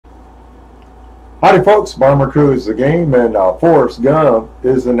Howdy folks, Bomber Crew is the game and Forrest, Gump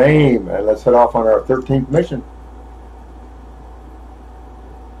is the name, and let's head off on our 13th mission.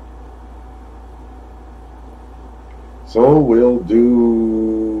 So we'll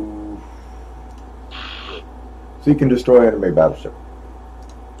do Seek and Destroy Enemy Battleship.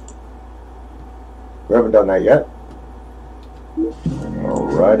 We haven't done that yet.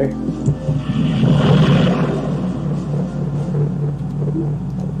 Alrighty.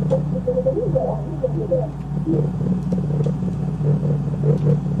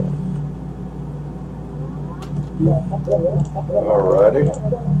 Alrighty.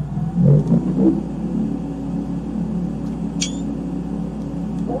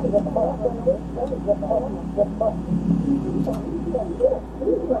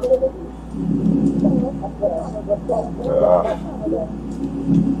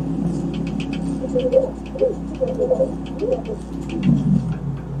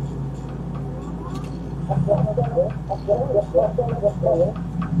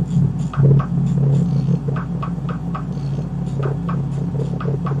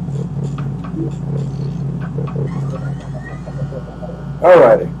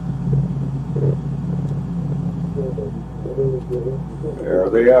 Alrighty. There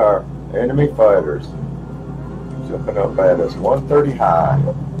they are. Enemy fighters. Jumping up at us. 130 high.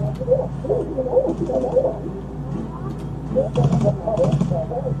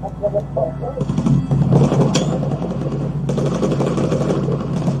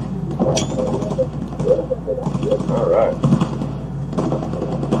 Alright.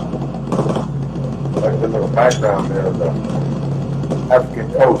 Like the little background there of the African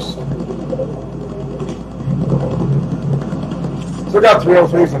coast. Still got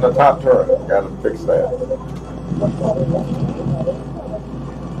 303s in the top turret. Got to fix that.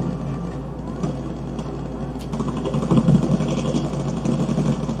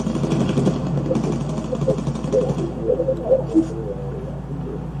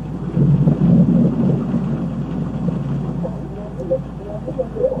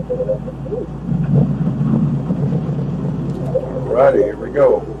 Alrighty, here we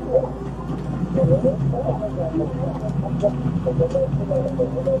go.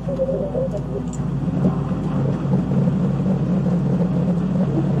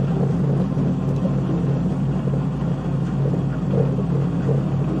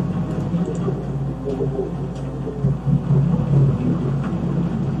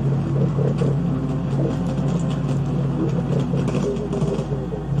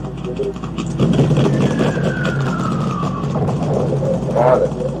 Got it.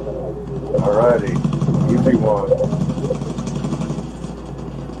 Alrighty. Easy one.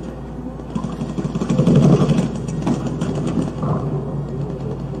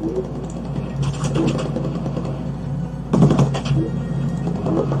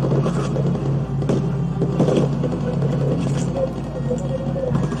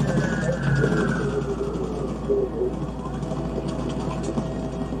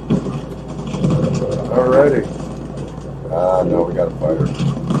 Alrighty. No, we got a fighter.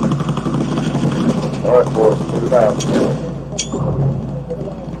 Alright, Forrest, put it out.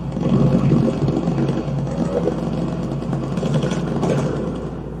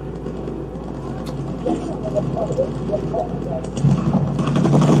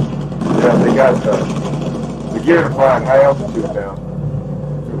 Yeah, they got the gear to fly at high altitude now.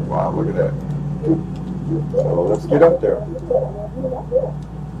 Wow, look at that. So let's get up there.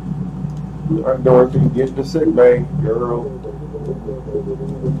 Alright, Dorothy, get to sick bay, girl.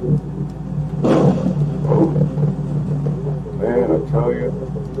 Oh, man, I tell you,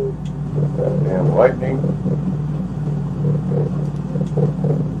 that damn lightning.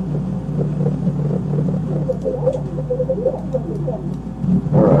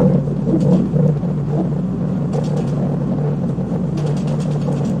 Alright.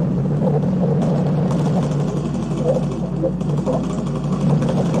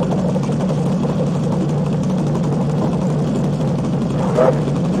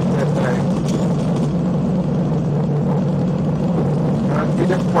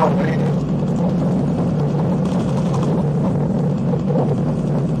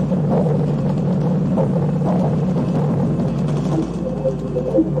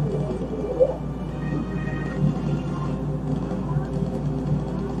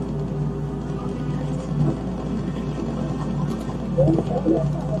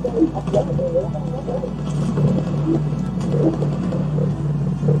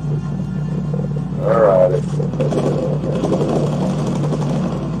 Alrighty.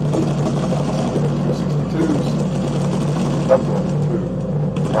 62s. Something. 2.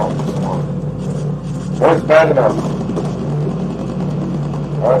 Oh, just one. One's bad enough.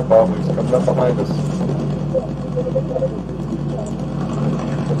 Alright. dive bomb. He's coming up behind us.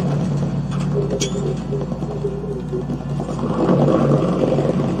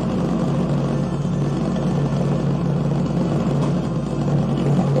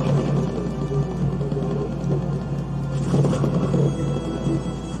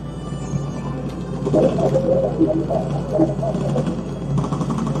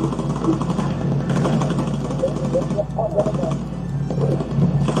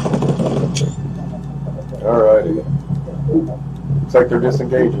 Alrighty. Looks like they're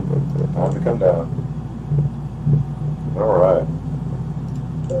disengaging, but time to come down. Alright.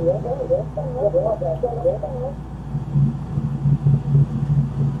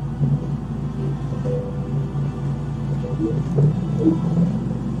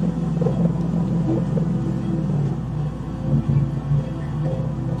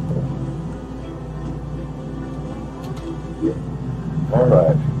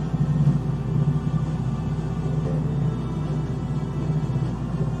 Alright.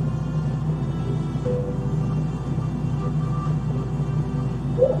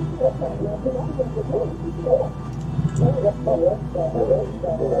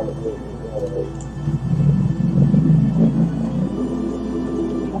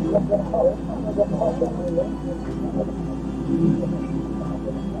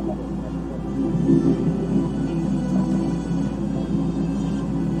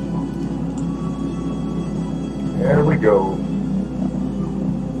 There we go.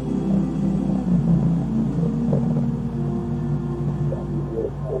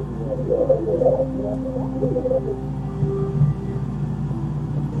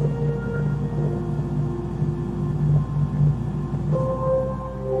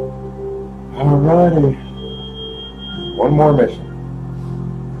 Alrighty. One more mission.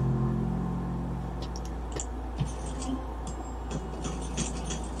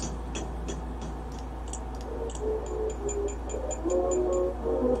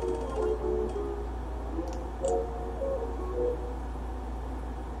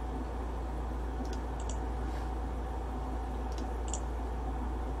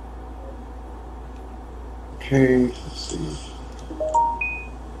 Okay, let's see.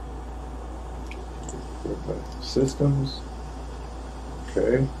 Systems.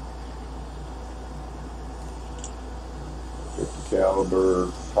 Okay. 50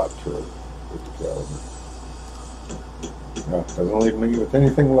 caliber, top turret. 50 caliber. No, doesn't leave me with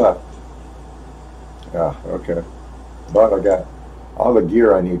anything left. Yeah, okay. But I got all the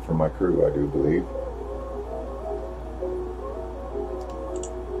gear I need for my crew, I do believe.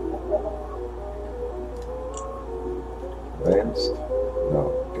 Advanced?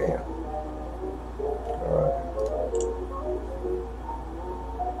 No, damn. Alright.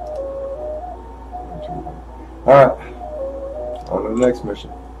 Alright. On to the next mission.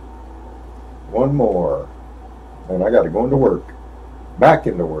 One more. And I gotta go into work. Back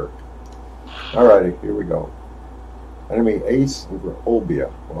into work. Alrighty, here we go. Enemy ace over Olbia.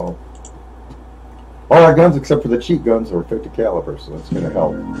 Well, all our guns except for the cheat guns are 50 caliber, so that's gonna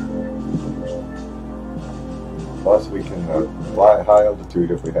help. Plus, we can fly at high altitude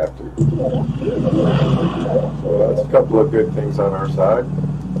if we have to. So that's a couple of good things on our side.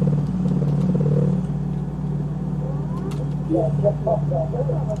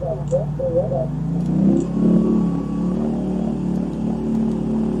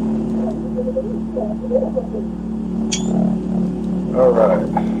 All right.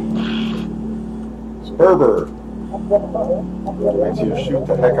 Spurber. That means you shoot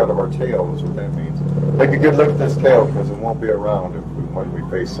the heck out of our tail, is what that means. Take a good look at this tail, because it won't be around when we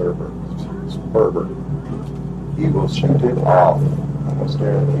face Spurber. He will shoot it off, almost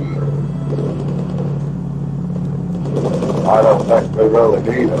guaranteed. I don't think we really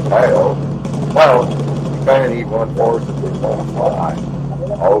need a tail. Well, you kind of need one for us if we want to fly.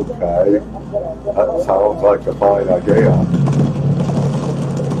 Okay, that sounds like a fine idea.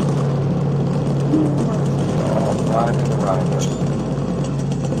 Right in the right.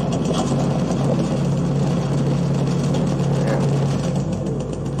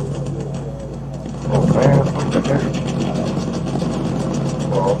 Oh man, okay.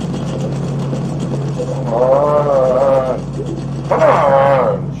 Well, come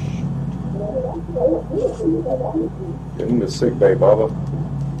on! Get in the sick bay, Bubba.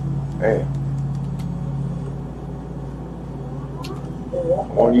 Man.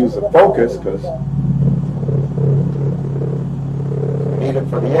 I want to use the focus because need it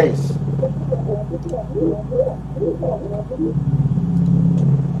for the ace.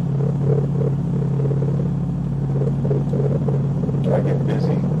 I get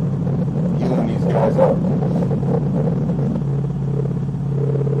busy healing these guys up.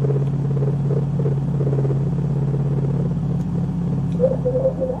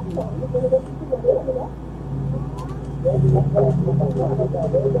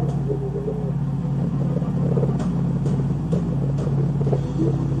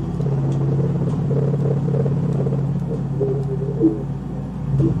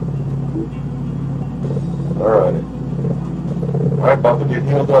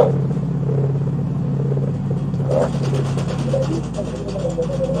 done.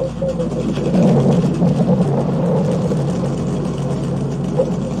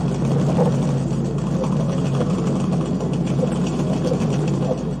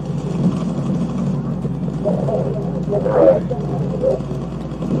 Alright.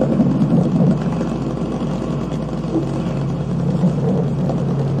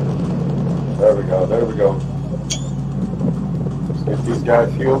 There we go, there we go. Let's get these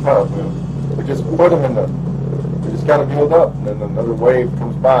guys healed up. We just put them in the... We just got them healed up, and then another wave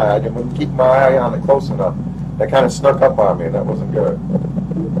comes by. I didn't keep my eye on it close enough. That kind of snuck up on me, and that wasn't good.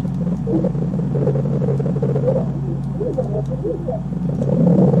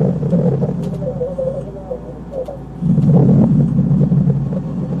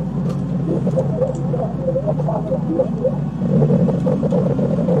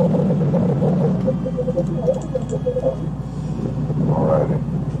 Alrighty.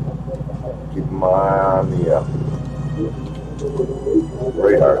 Keep my eye on the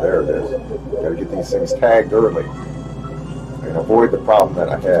radar. There it is. Gotta get these things tagged early and avoid the problem that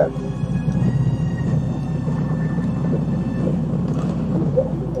I had.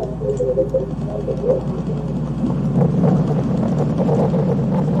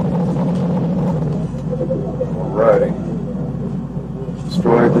 Alrighty.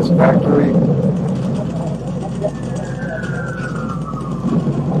 Destroy this factory.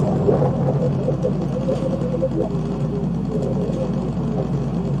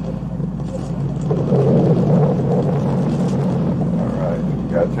 Alright, you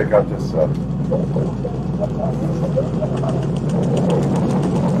gotta take out this there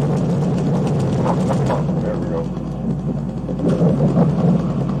we go.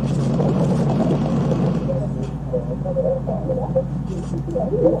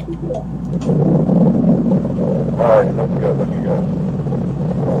 Alright, looking good, looking good.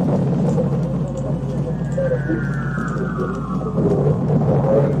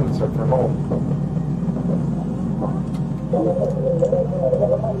 Alright, let's head for home.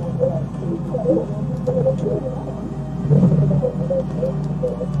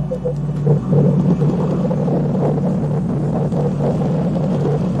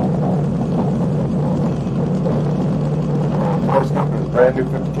 Forrest Gump is brand new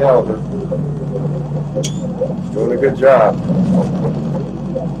 50 caliber. Doing a good job.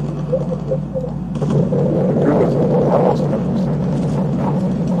 The crew is almost 100%.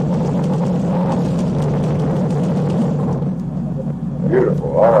 Beautiful,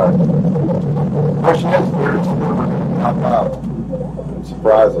 alright. Question is, where's the river going to pop out and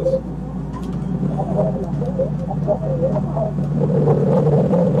surprise us?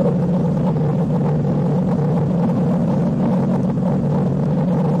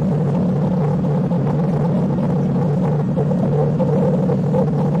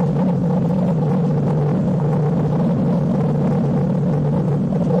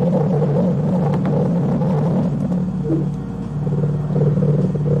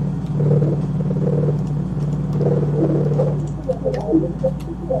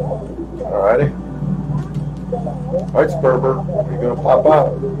 Alrighty. Alright, Spurber, are you going to pop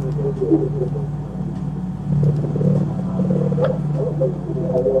out?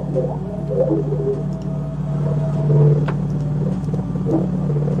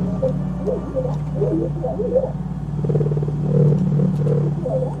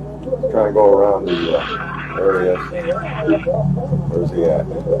 Let's try and go around the area. Where's he at?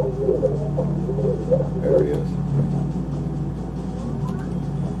 There he is.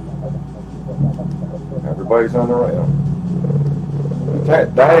 Everybody's on the right.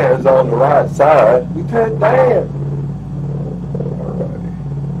 Lieutenant Dan's on the right side. Lieutenant Dan! Alrighty.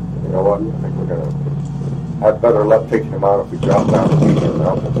 You know what? I think we're going to have better luck taking him out if we drop down to medium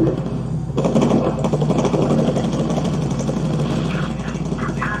altitude.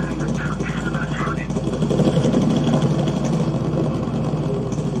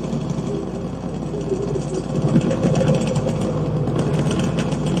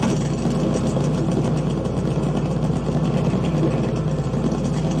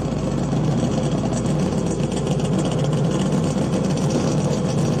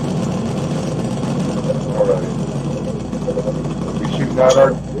 Got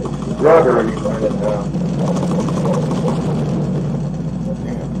our rudder running down.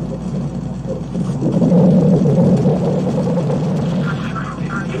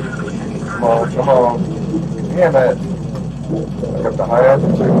 Come on, come on. Damn it. I got the high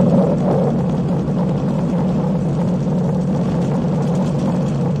altitude.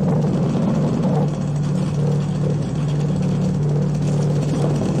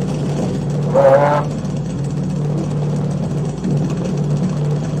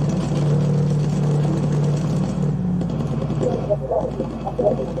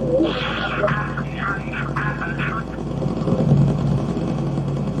 Come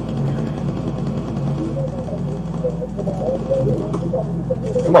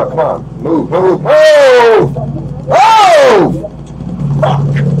on, come on. Move, move, move! Move! Fuck!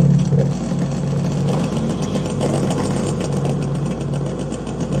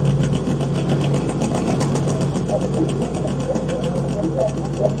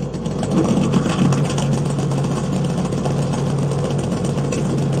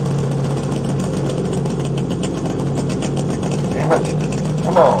 Damn it.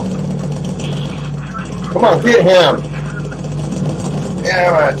 Come on. Come on, get him!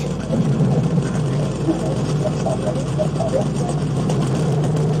 Damn it!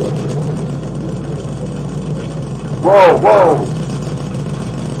 Whoa, whoa!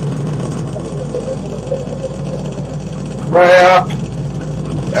 Crap!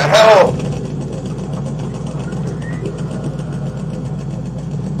 The hell!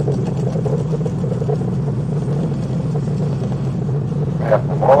 Crap,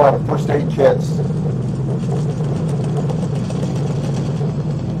 I'm all out of first aid kits.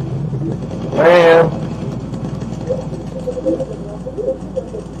 Man!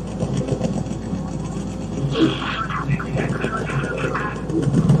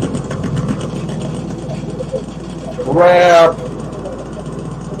 Crap!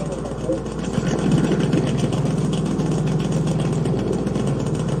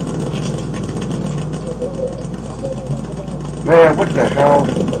 Man, what the hell?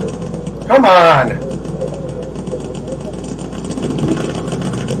 Come on!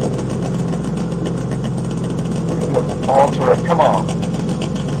 Alter it, come on!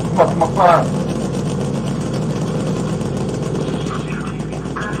 Come on, come on, come on!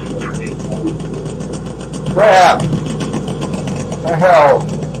 Crap! The hell?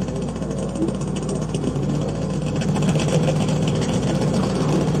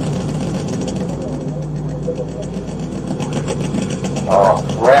 Oh,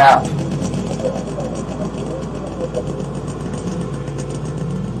 crap!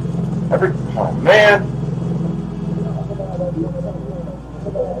 Oh, man!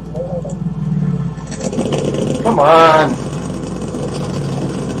 Come on!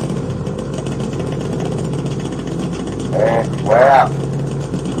 Crap!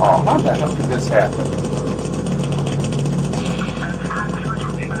 Oh, how the hell did this happen?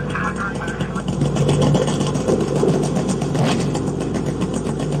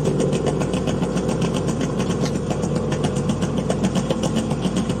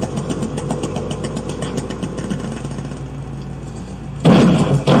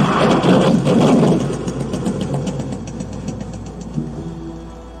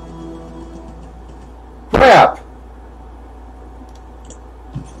 Crap!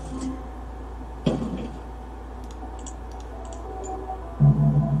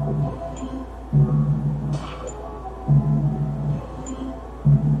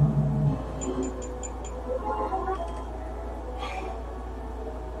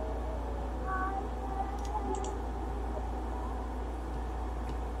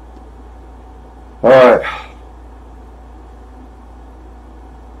 All right.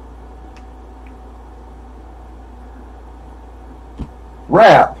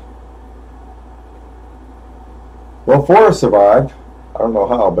 Crap. Well, Forrest survived. I don't know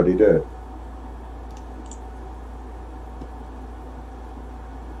how, but he did.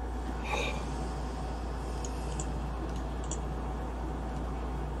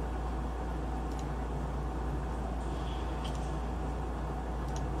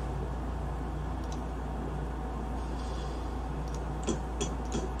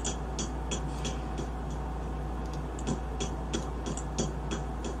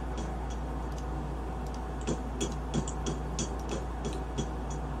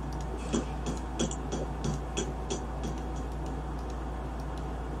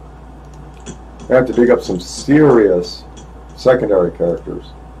 I have to dig up some serious secondary characters.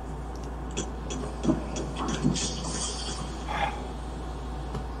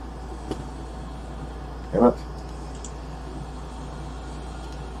 Damn it.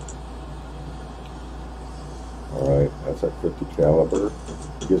 Alright, that's at 50 caliber.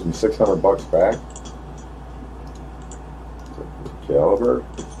 Gives me 600 bucks back. That's at 50 caliber.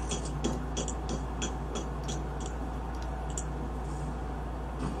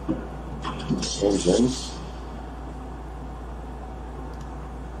 Engines.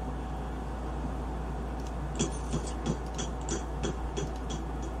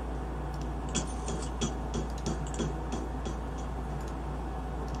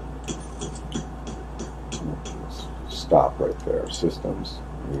 Stop right there. Systems.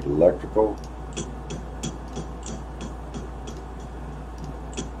 Electrical.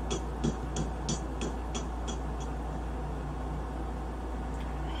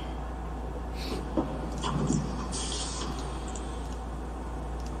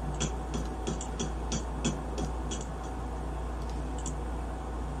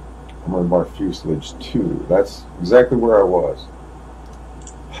 Armor bar fuselage 2. That's exactly where I was.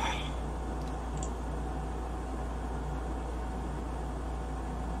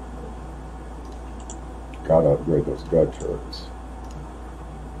 Gotta upgrade those gun turrets.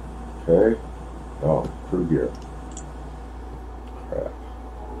 Okay. Oh, crew gear. Crap.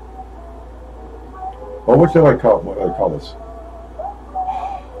 Well, what do I call this? What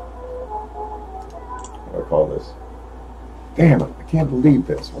do I call this? Damn it, I can't believe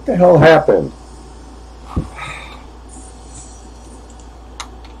this. What the hell happened?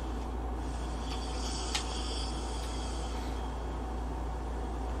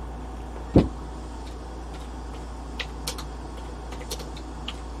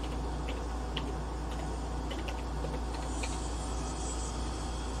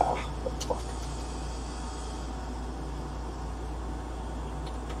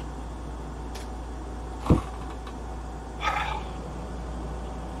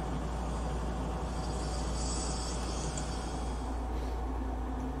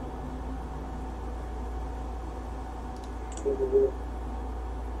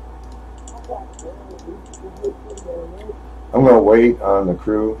 I'm going to wait on the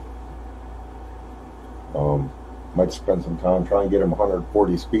crew. Might spend some time trying to get him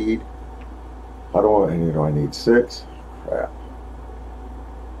 140 speed. I need 6. Crap.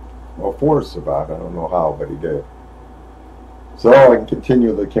 Well, Forrest survived. I don't know how, but he did. So I can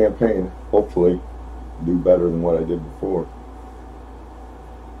continue the campaign. Hopefully, do better than what I did before.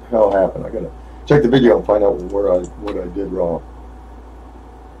 What the hell happened? I gotta check the video and find out what I did wrong.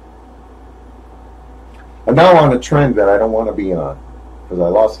 I'm now on a trend that I don't want to be on, because I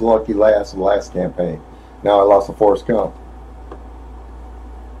lost the Lucky Lass in the last campaign. Now I lost the Forrest Gump.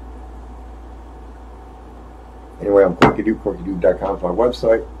 Anyway, I'm QuirkyDude.com is my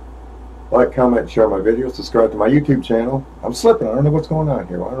website. Like, comment, share my videos, subscribe to my YouTube channel. I'm slipping. I don't know what's going on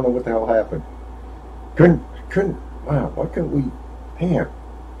here. I don't know what the hell happened. Wow, why couldn't we? Damn.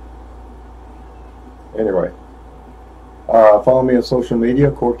 Anyway. Follow me on social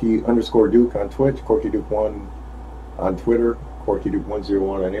media, Corky_Duke on Twitch, CorkyDuke1 on Twitter,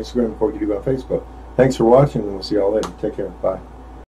 CorkyDuke101 on Instagram, CorkyDuke on Facebook. Thanks for watching, and we'll see y'all later. Take care. Bye.